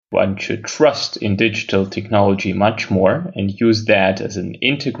one should trust in digital technology much more and use that as an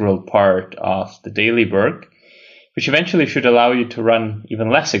integral part of the daily work, which eventually should allow you to run even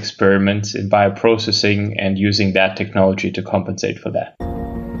less experiments in bioprocessing and using that technology to compensate for that.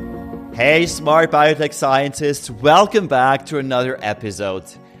 Hey, smart biotech scientists, welcome back to another episode.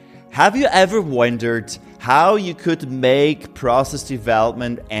 Have you ever wondered how you could make process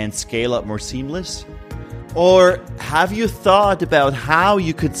development and scale up more seamless? Or have you thought about how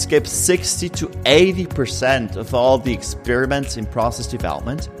you could skip 60 to 80% of all the experiments in process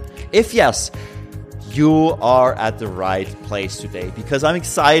development? If yes, you are at the right place today, because I'm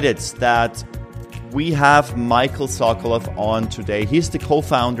excited that we have Michael Sokolov on today. He's the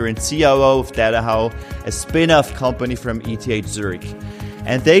co-founder and COO of DataHow, a spin-off company from ETH Zurich.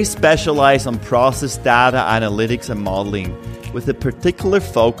 And they specialize on process data analytics and modeling, with a particular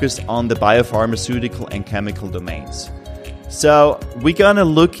focus on the biopharmaceutical and chemical domains. So we're gonna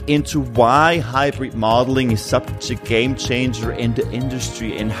look into why hybrid modeling is such a game changer in the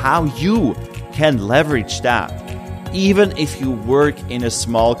industry and how you can leverage that. Even if you work in a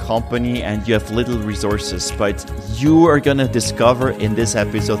small company and you have little resources, but you are gonna discover in this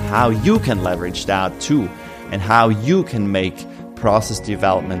episode how you can leverage that too, and how you can make process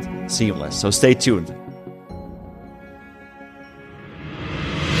development seamless. So stay tuned.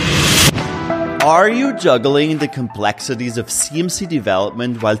 Are you juggling the complexities of CMC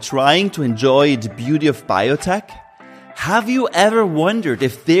development while trying to enjoy the beauty of biotech? Have you ever wondered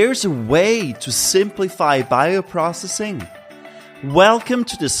if there's a way to simplify bioprocessing? Welcome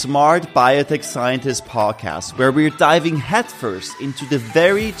to the Smart Biotech Scientist podcast, where we're diving headfirst into the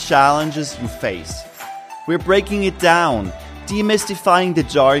very challenges you face. We're breaking it down, demystifying the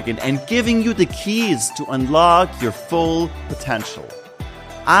jargon, and giving you the keys to unlock your full potential.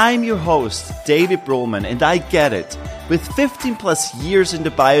 I'm your host, David Brohlman, and I get it. With 15 plus years in the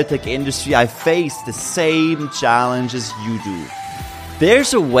biotech industry, I face the same challenges you do.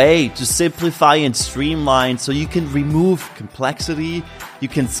 There's a way to simplify and streamline so you can remove complexity, you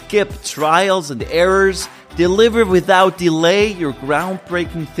can skip trials and errors, deliver without delay your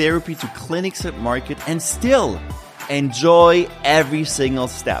groundbreaking therapy to clinics and market, and still enjoy every single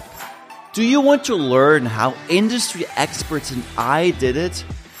step. Do you want to learn how industry experts and I did it?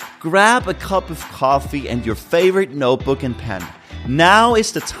 Grab a cup of coffee and your favorite notebook and pen. Now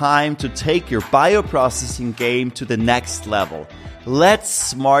is the time to take your bioprocessing game to the next level. Let's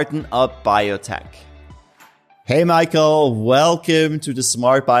smarten up biotech. Hey, Michael, welcome to the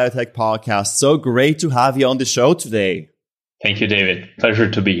Smart Biotech podcast. So great to have you on the show today. Thank you, David.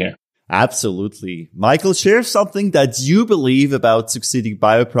 Pleasure to be here. Absolutely. Michael, share something that you believe about succeeding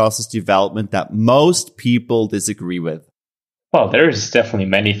bioprocess development that most people disagree with. Well, there's definitely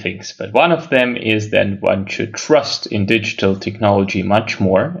many things, but one of them is that one should trust in digital technology much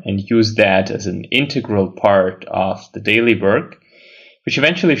more and use that as an integral part of the daily work, which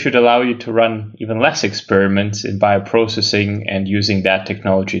eventually should allow you to run even less experiments in bioprocessing and using that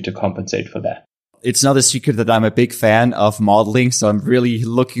technology to compensate for that. It's not a secret that I'm a big fan of modeling, so I'm really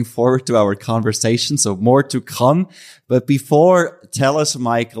looking forward to our conversation. So more to come. But before, tell us,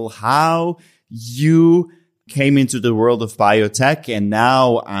 Michael, how you came into the world of biotech, and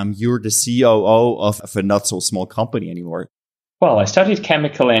now you're the COO of a not so small company anymore. Well, I studied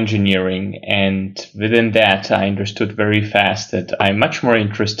chemical engineering, and within that, I understood very fast that I'm much more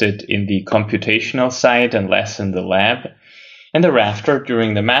interested in the computational side and less in the lab. And thereafter,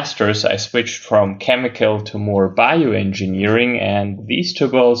 during the master's, I switched from chemical to more bioengineering, and these two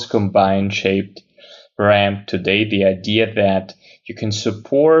goals combined shaped where I am today, the idea that you can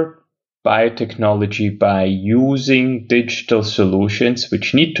support biotechnology by using digital solutions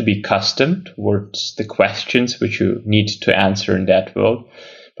which need to be custom towards the questions which you need to answer in that world.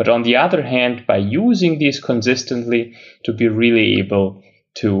 But on the other hand, by using these consistently to be really able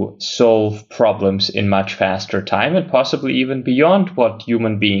to solve problems in much faster time and possibly even beyond what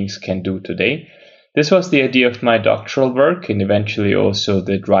human beings can do today. This was the idea of my doctoral work and eventually also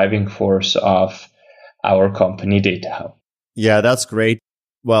the driving force of our company, DataHow. Yeah, that's great.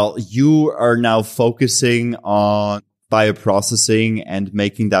 Well, you are now focusing on bioprocessing and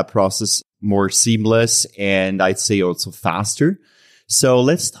making that process more seamless and I'd say also faster. So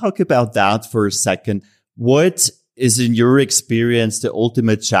let's talk about that for a second. What is, in your experience, the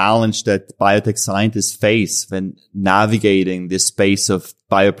ultimate challenge that biotech scientists face when navigating this space of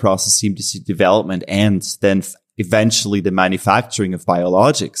bioprocess CMC development and then eventually the manufacturing of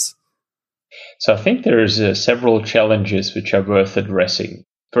biologics? So I think there's several challenges which are worth addressing.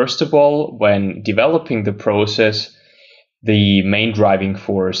 First of all, when developing the process, the main driving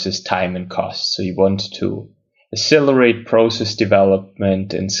force is time and cost. So you want to accelerate process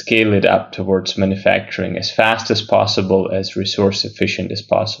development and scale it up towards manufacturing as fast as possible, as resource efficient as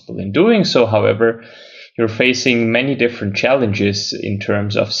possible. In doing so, however, you're facing many different challenges in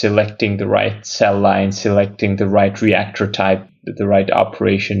terms of selecting the right cell line, selecting the right reactor type, the right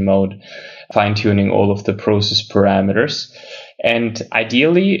operation mode, fine-tuning all of the process parameters. And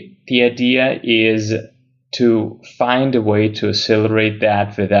ideally, the idea is to find a way to accelerate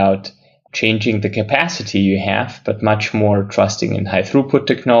that without changing the capacity you have, but much more trusting in high throughput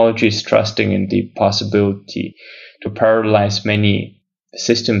technologies, trusting in the possibility to parallelize many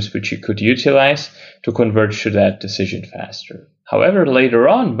systems which you could utilize to converge to that decision faster. However, later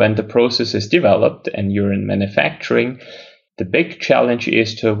on, when the process is developed and you're in manufacturing, the big challenge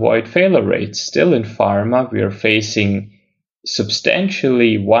is to avoid failure rates. Still in pharma, we are facing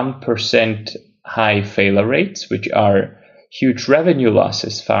substantially 1% high failure rates, which are huge revenue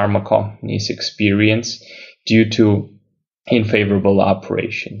losses pharma companies experience due to unfavorable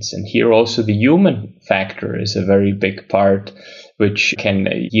operations. And here also the human factor is a very big part which can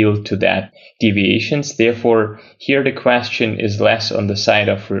yield to that deviations. Therefore, here the question is less on the side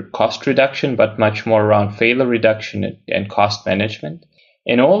of cost reduction, but much more around failure reduction and cost management.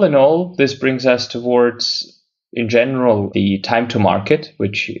 And all in all, this brings us towards, in general, the time to market,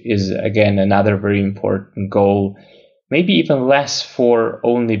 which is, again, another very important goal, maybe even less for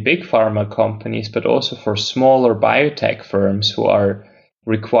only big pharma companies, but also for smaller biotech firms who are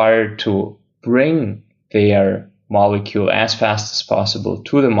required to bring their molecule as fast as possible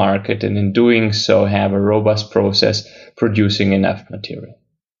to the market, and in doing so have a robust process producing enough material.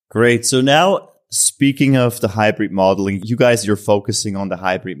 Great. So now, speaking of the hybrid modeling, you guys, you're focusing on the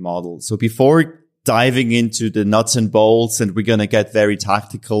hybrid model. So before diving into the nuts and bolts, and we're going to get very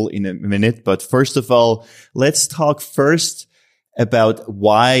tactical in a minute, but first of all, let's talk first about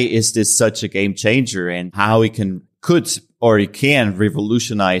why is this such a game changer and how it can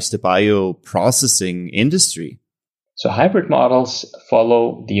revolutionize the bioprocessing industry. So hybrid models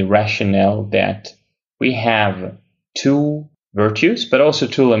follow the rationale that we have two virtues, but also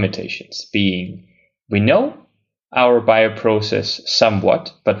two limitations, being we know our bioprocess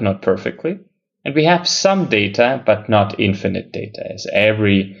somewhat, but not perfectly, and we have some data, but not infinite data, as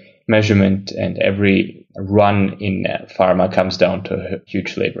every measurement and every run in pharma comes down to a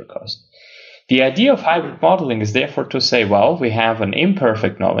huge labor cost. The idea of hybrid modeling is therefore to say, well, we have an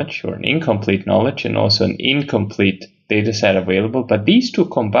imperfect knowledge or an incomplete knowledge and also an incomplete data set available, but these two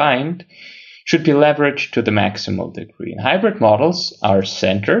combined should be leveraged to the maximal degree. And hybrid models are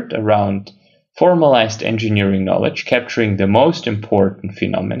centered around formalized engineering knowledge, capturing the most important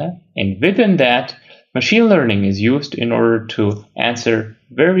phenomena. And within that, machine learning is used in order to answer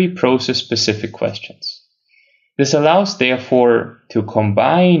very process-specific questions. This allows, therefore, to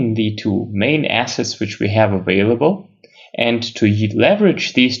combine the two main assets which we have available and to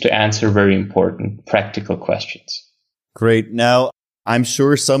leverage these to answer very important practical questions. Great. Now, I'm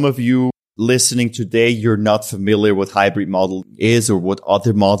sure some of you listening today, you're not familiar with hybrid model is or what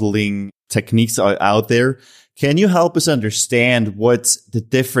other modeling techniques are out there. Can you help us understand what the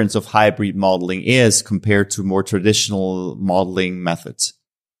difference of hybrid modeling is compared to more traditional modeling methods?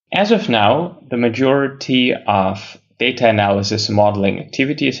 As of now, the majority of data analysis modeling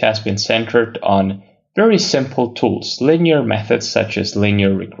activities has been centered on very simple tools, linear methods such as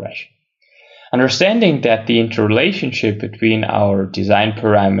linear regression. Understanding that the interrelationship between our design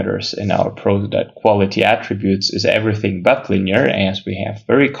parameters and our product quality attributes is everything but linear, as we have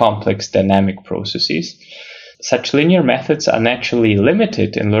very complex dynamic processes, such linear methods are naturally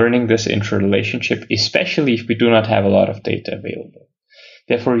limited in learning this interrelationship, especially if we do not have a lot of data available.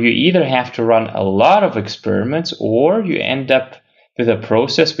 Therefore, you either have to run a lot of experiments or you end up with a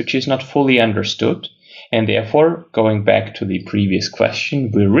process which is not fully understood. And therefore, going back to the previous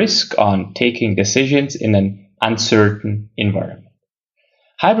question, we risk on taking decisions in an uncertain environment.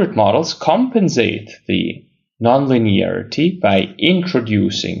 Hybrid models compensate the nonlinearity by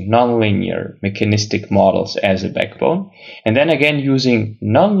introducing nonlinear mechanistic models as a backbone, and then again using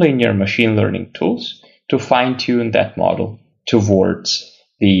nonlinear machine learning tools to fine-tune that model towards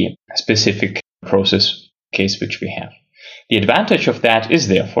the specific process case which we have. The advantage of that is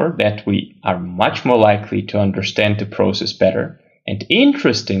therefore that we are much more likely to understand the process better, and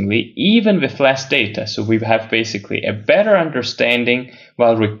interestingly, even with less data. So we have basically a better understanding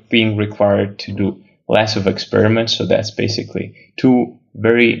while being required to do less of experiments. So that's basically two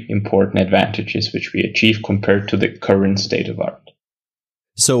very important advantages which we achieve compared to the current state of art.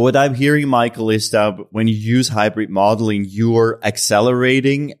 So what I'm hearing, Michael, is that when you use hybrid modeling, you're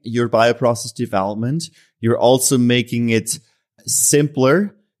accelerating your bioprocess development. You're also making it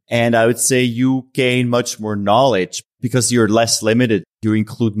simpler And I would say you gain much more knowledge because you're less limited. You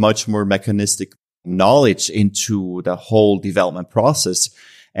include much more mechanistic knowledge into the whole development process.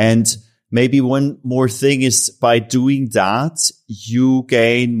 And maybe one more thing is by doing that, you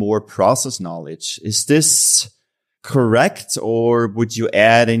gain more process knowledge. Is this correct, or would you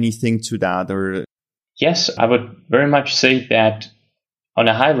add anything to that? Or yes, I would very much say that on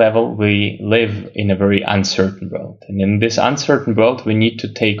a high level, we live in a very uncertain world. And in this uncertain world, we need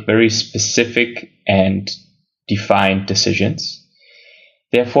to take very specific and defined decisions.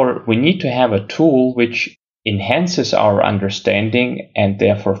 Therefore, we need to have a tool which enhances our understanding and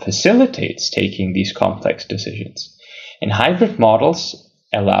therefore facilitates taking these complex decisions. And hybrid models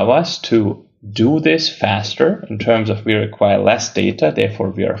allow us to do this faster in terms of we require less data, therefore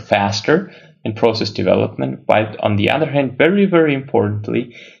we are faster in process development. But on the other hand, very, very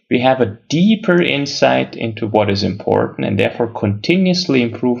importantly, we have a deeper insight into what is important and therefore continuously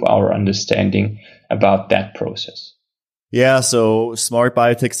improve our understanding about that process. yeah, so smart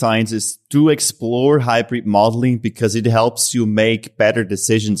biotech scientists do explore hybrid modeling because it helps you make better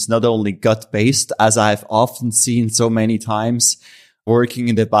decisions, not only gut-based, as I've often seen so many times working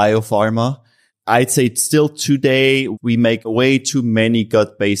in the biopharma. I'd say still today, we make way too many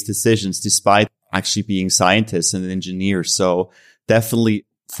gut-based decisions, despite actually being scientists and engineers. So definitely,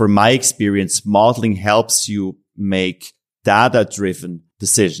 from my experience, modeling helps you make data-driven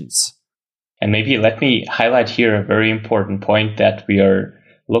decisions. And maybe let me highlight here a very important point that we are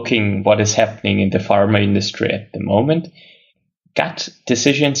looking what is happening in the pharma industry at the moment. Gut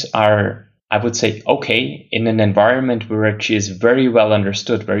decisions are, I would say, okay in an environment where it is very well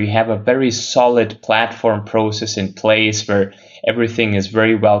understood, where you have a very solid platform process in place, where everything is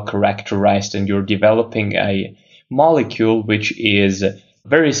very well characterized and you're developing a molecule which is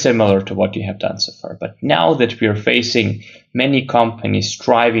very similar to what you have done so far. But now that we are facing many companies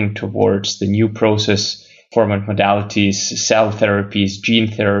striving towards the new process format modalities, cell therapies, gene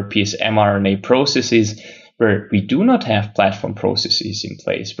therapies, mRNA processes, where we do not have platform processes in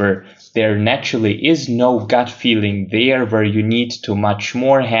place, where there naturally is no gut feeling there, where you need to much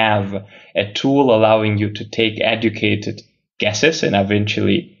more have a tool allowing you to take educated guesses and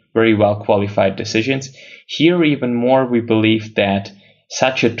eventually very well qualified decisions. Here, even more, we believe that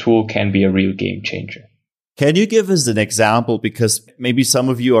such a tool can be a real game changer. Can you give us an example? Because maybe some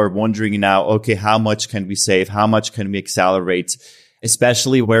of you are wondering now, okay, how much can we save? How much can we accelerate?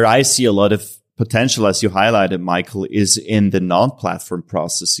 Especially where I see a lot of potential, as you highlighted, Michael, is in the non-platform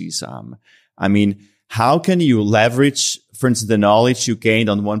processes. I mean, how can you leverage, for instance, the knowledge you gained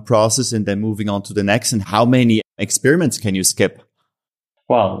on one process and then moving on to the next? And how many experiments can you skip?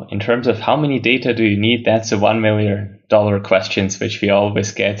 Well, in terms of how many data do you need, that's a $1 million questions which we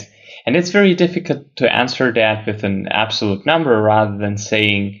always get. And it's very difficult to answer that with an absolute number rather than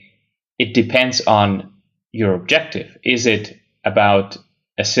saying it depends on your objective. Is it about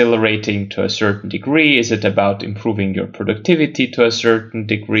accelerating to a certain degree? Is it about improving your productivity to a certain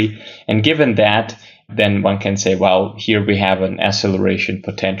degree? And given that, then one can say, well, here we have an acceleration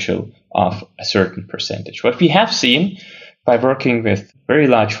potential of a certain percentage. What we have seen by working with very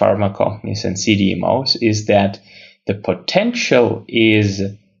large pharma companies and CDMOs is that the potential is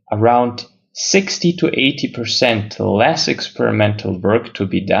around 60 to 80% less experimental work to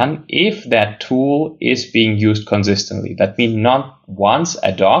be done if that tool is being used consistently. That means not once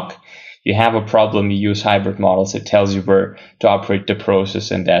ad hoc. You have a problem, you use hybrid models, it tells you where to operate the process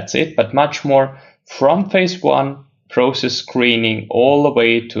and that's it. But much more from phase one, process screening, all the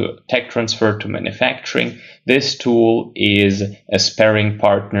way to tech transfer to manufacturing. This tool is a sparring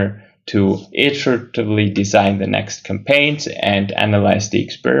partner to iteratively design the next campaigns and analyze the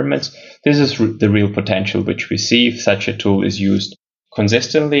experiments. This is the real potential which we see if such a tool is used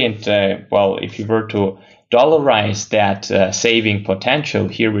consistently. And well, if you were to dollarize that saving potential,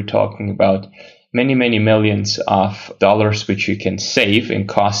 here we're talking about many, many millions of dollars which you can save in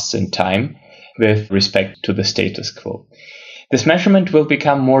costs and time with respect to the status quo. This measurement will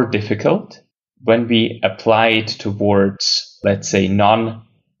become more difficult when we apply it towards, let's say,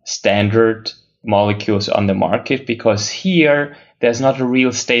 non-standard molecules on the market, because here there's not a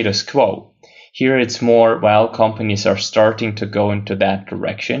real status quo. Here it's more, well, companies are starting to go into that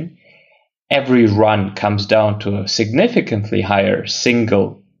direction. Every run comes down to a significantly higher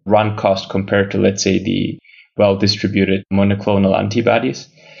single run cost compared to, let's say, the well-distributed monoclonal antibodies.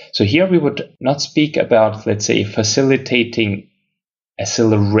 So here we would not speak about, let's say, facilitating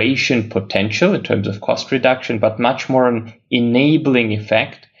acceleration potential in terms of cost reduction, but much more an enabling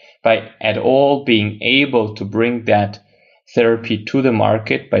effect by at all being able to bring that therapy to the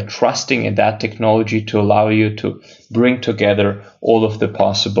market by trusting in that technology to allow you to bring together all of the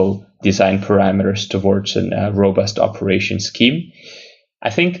possible design parameters towards a robust operation scheme. I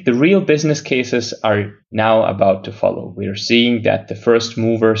think the real business cases are now about to follow. We are seeing that the first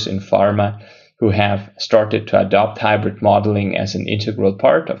movers in pharma who have started to adopt hybrid modeling as an integral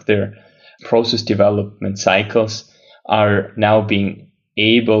part of their process development cycles are now being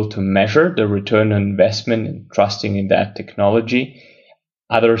able to measure the return on investment and trusting in that technology.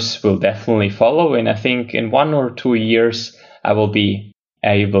 Others will definitely follow, and I think in 1 or 2 years I will be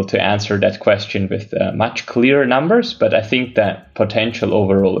able to answer that question with much clearer numbers, but I think that potential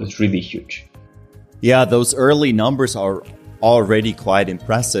overall is really huge. Yeah, those early numbers are already quite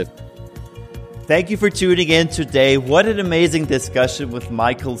impressive. Thank you for tuning in today. What an amazing discussion with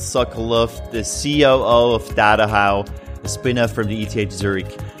Michael Sokolov, the COO of DataHow, a spin-off from the ETH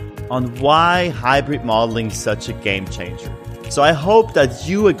Zurich, on why hybrid modeling is such a game changer. So I hope that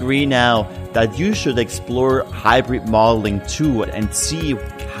you agree now that you should explore hybrid modeling too and see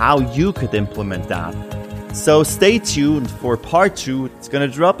how you could implement that. So stay tuned for part 2. It's going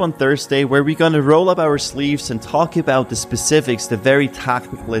to drop on Thursday, where we're going to roll up our sleeves and talk about the specifics, the very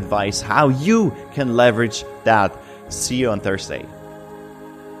tactical advice, how you can leverage that. See you on Thursday.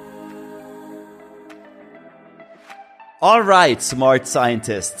 All right, smart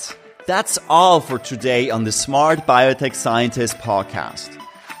scientists. That's all for today on the Smart Biotech Scientist podcast.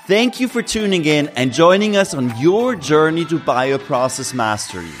 Thank you for tuning in and joining us on your journey to bioprocess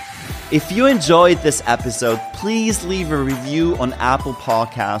mastery. If you enjoyed this episode, please leave a review on Apple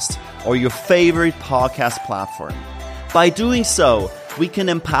Podcasts or your favorite podcast platform. By doing so, we can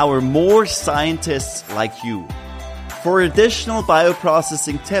empower more scientists like you. For additional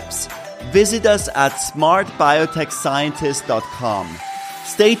bioprocessing tips, visit us at smartbiotechscientist.com.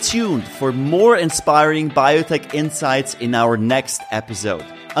 Stay tuned for more inspiring biotech insights in our next episode.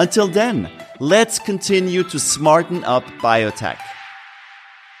 Until then, let's continue to smarten up biotech.